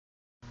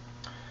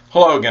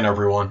Hello again,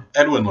 everyone.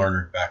 Edwin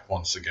Learnard back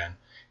once again.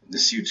 In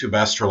this YouTube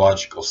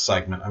astrological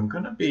segment, I'm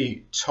going to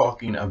be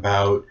talking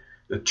about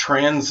the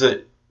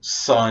transit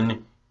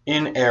Sun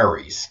in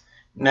Aries.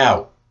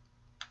 Now,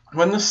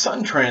 when the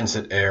Sun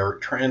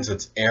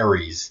transits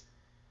Aries,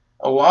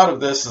 a lot of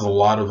this is a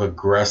lot of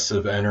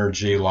aggressive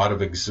energy, a lot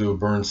of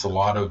exuberance, a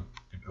lot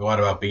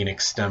about being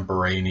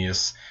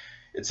extemporaneous.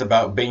 It's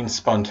about being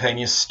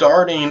spontaneous,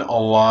 starting a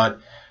lot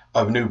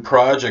of new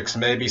projects,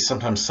 maybe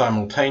sometimes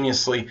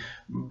simultaneously,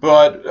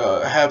 but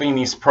having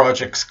the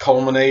projects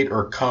culminate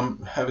or come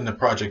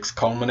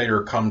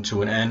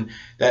to an end,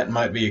 that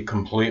might be a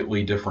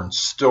completely different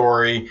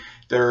story.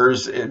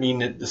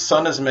 The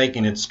Sun is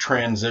making its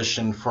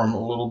transition from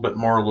a little bit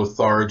more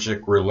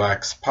lethargic,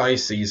 relaxed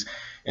Pisces,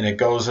 and it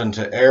goes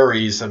into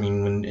Aries.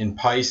 In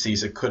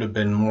Pisces, it could have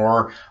been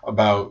more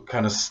about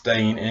kind of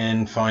staying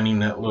in, finding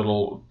that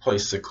little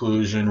place of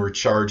seclusion,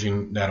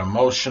 recharging that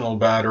emotional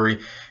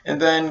battery.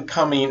 And then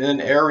coming in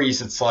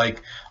Aries, it's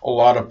like a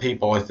lot of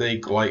people, I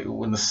think, like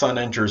when the Sun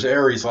enters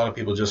Aries, a lot of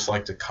people just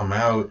like to come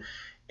out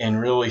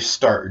and really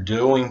start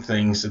doing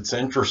things. It's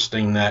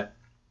interesting that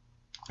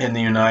in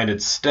the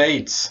United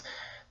States,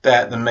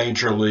 that the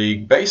Major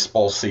League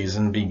Baseball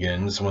season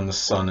begins when the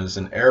Sun is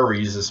in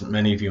Aries. As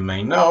many of you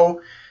may know,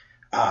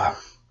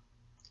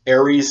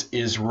 Aries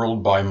is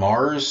ruled by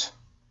Mars,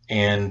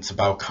 and it's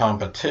about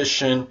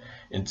competition.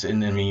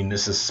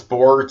 This is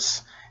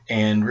sports,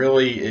 and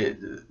really,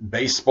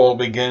 baseball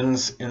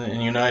begins in the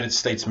United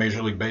States.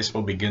 Major League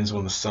Baseball begins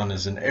when the Sun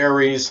is in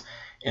Aries,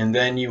 and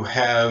then you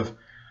have,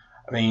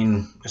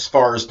 as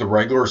far as the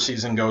regular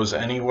season goes,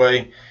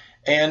 anyway.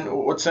 And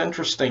what's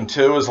interesting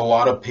too is a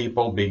lot of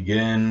people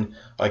begin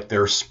like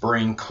their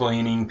spring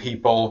cleaning.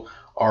 People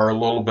are a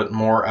little bit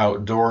more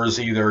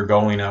outdoorsy. They're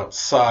going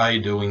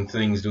outside, doing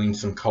things, doing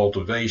some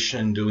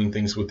cultivation, doing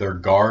things with their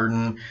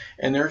garden,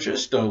 and they're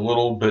just a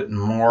little bit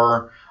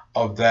more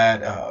of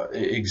that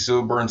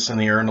exuberance in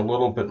the air and a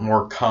little bit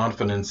more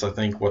confidence. I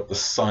think what the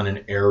Sun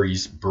in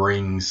Aries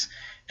brings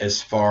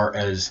as far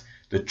as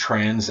the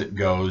transit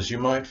goes. You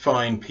might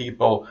find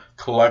people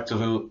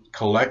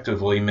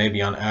collectively,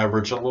 maybe on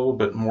average, a little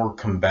bit more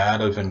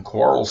combative and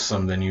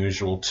quarrelsome than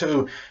usual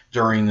too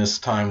during this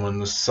time when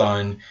the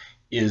Sun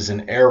is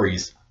in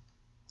Aries.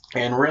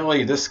 And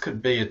really, this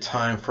could be a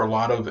time for a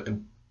lot of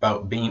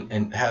about being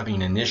and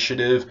having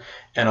initiative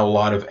and a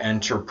lot of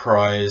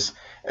enterprise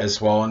as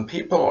well. And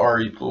people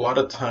are a lot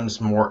of times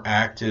more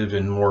active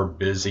and more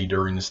busy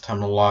during this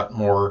time, a lot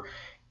more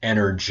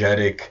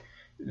energetic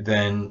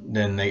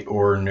than they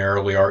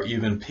ordinarily are.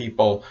 Even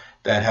people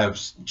that have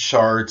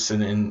charts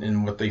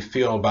and what they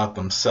feel about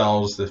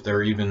themselves, that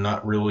they're even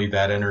not really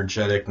that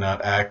energetic,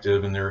 not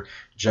active, and they're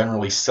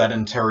generally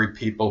sedentary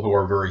people who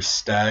are very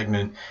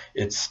stagnant,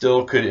 it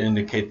still could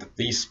indicate that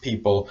these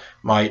people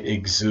might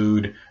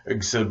exhibit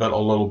a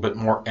little bit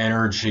more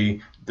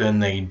energy than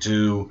they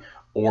do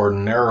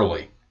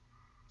ordinarily.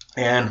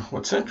 And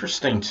what's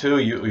interesting too,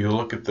 you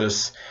look at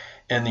this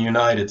in the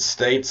United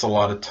States, a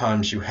lot of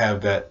times you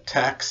have that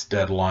tax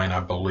deadline,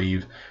 I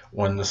believe,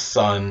 when the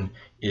Sun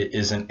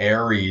is in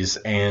Aries,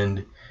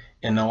 and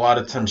a lot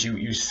of times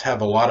you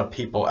have a lot of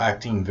people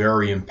acting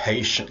very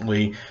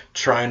impatiently,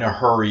 trying to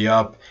hurry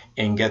up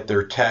and get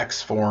their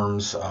tax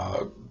forms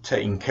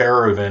taken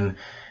care of, and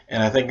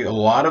I think a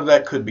lot of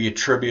that could be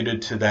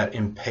attributed to that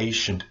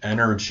impatient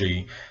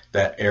energy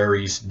that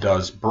Aries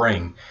does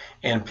bring.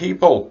 And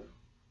people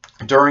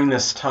during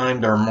this time,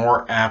 they're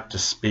more apt to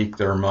speak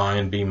their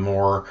mind, be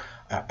more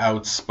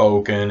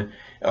outspoken.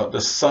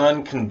 The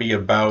Sun can be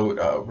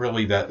about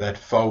really that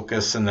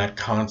focus and that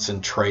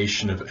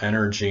concentration of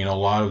energy, and a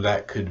lot of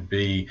that could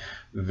be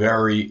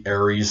very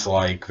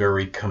Aries-like,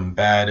 very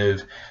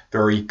combative,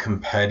 very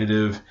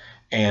competitive,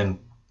 and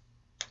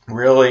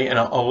really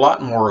a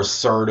lot more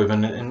assertive.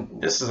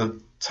 And this is a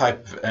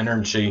type of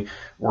energy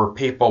where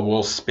people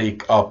will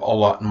speak up a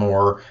lot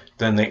more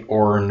than they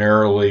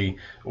ordinarily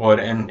would.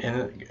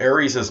 And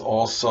Aries is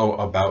also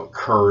about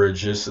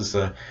courage. This is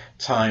a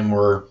time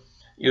where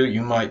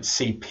you might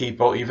see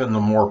people, even the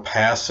more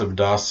passive,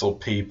 docile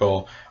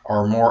people,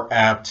 are more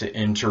apt to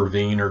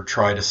intervene or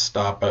try to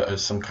stop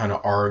some kind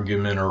of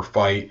argument or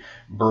fight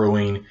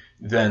brewing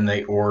than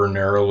they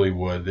ordinarily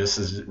would. This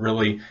is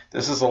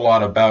a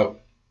lot about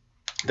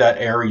that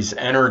Aries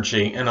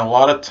energy, and a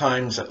lot of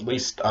times, at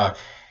least, I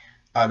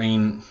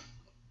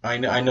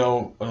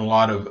know a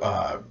lot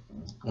of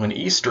when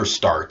Easter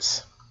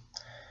starts,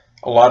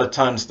 a lot of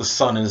times the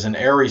Sun is in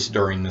Aries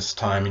during this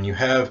time, and you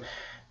have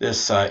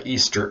this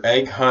Easter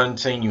egg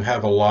hunting. You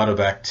have a lot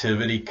of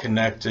activity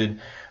connected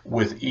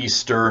with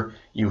Easter.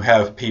 You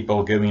have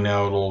people giving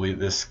out all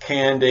this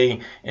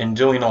candy and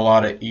doing a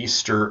lot of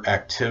Easter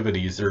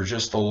activities. There's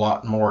just a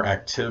lot more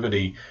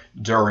activity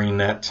during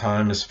that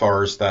time as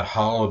far as that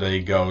holiday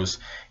goes.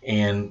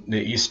 And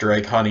the Easter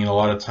egg hunting, a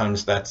lot of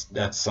times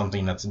that's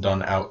something that's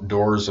done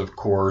outdoors, of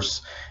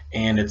course,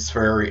 and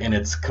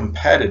it's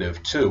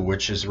competitive too,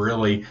 which is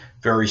really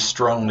very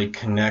strongly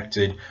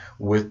connected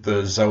with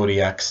the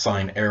zodiac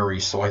sign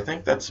Aries. So I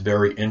think that's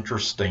very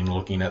interesting,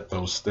 looking at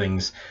those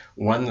things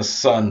when the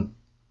Sun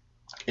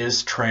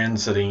is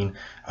transiting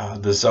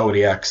the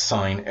zodiac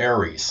sign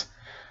Aries.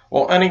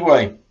 Well,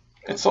 anyway,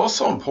 it's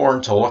also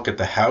important to look at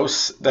the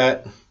house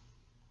that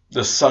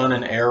the Sun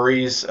in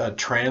Aries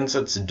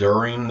transits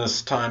during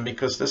this time,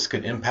 because this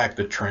could impact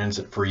the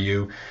transit for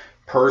you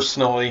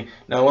personally.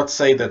 Now, let's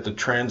say that the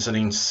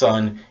transiting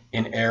Sun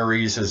in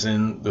Aries is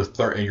in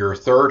your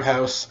third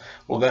house.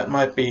 Well, that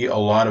might be a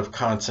lot of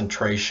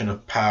concentration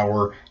of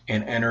power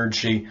and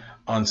energy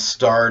on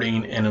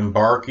starting and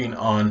embarking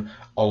on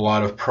a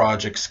lot of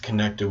projects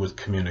connected with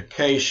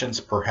communications,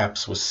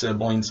 perhaps with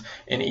siblings,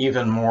 and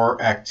even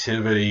more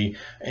activity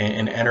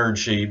and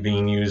energy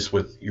being used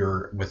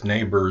with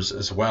neighbors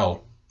as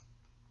well.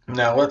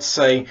 Now, let's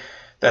say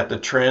that the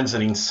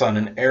transiting Sun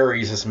in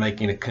Aries is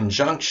making a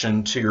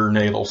conjunction to your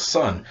natal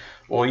Sun.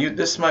 Well,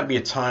 this might be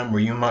a time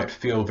where you might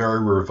feel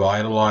very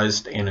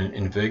revitalized and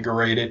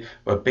invigorated,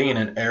 but being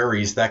in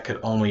Aries, that could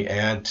only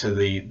add to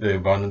the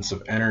abundance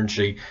of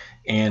energy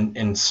and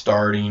in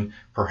starting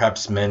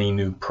perhaps many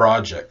new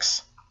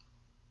projects.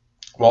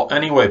 Well,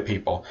 anyway,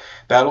 people,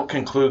 that'll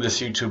conclude this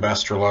YouTube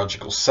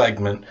astrological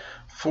segment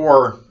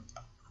for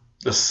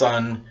the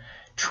Sun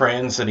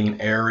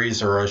transiting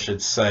Aries, or I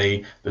should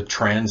say the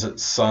transit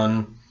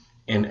Sun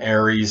in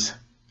Aries.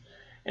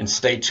 And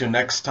stay tuned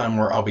next time,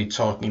 where I'll be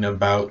talking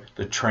about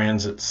the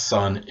transit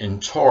Sun in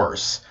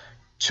Taurus.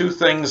 Two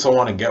things I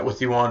want to get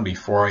with you on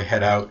before I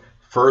head out.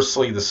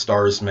 Firstly, the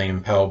stars may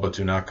impel but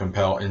do not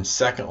compel. And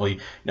secondly,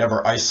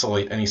 never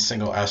isolate any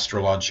single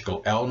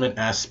astrological element,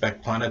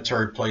 aspect,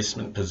 planetary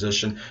placement,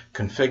 position,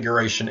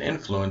 configuration,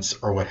 influence,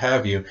 or what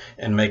have you,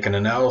 and make an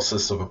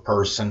analysis of a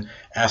person,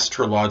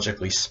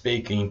 astrologically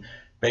speaking,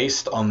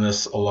 based on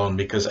this alone,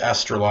 because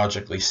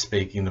astrologically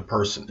speaking, the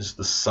person is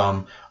the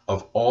sum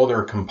of all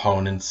their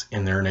components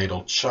in their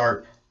natal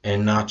chart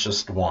and not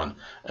just one.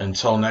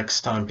 Until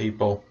next time,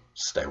 people,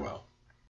 stay well.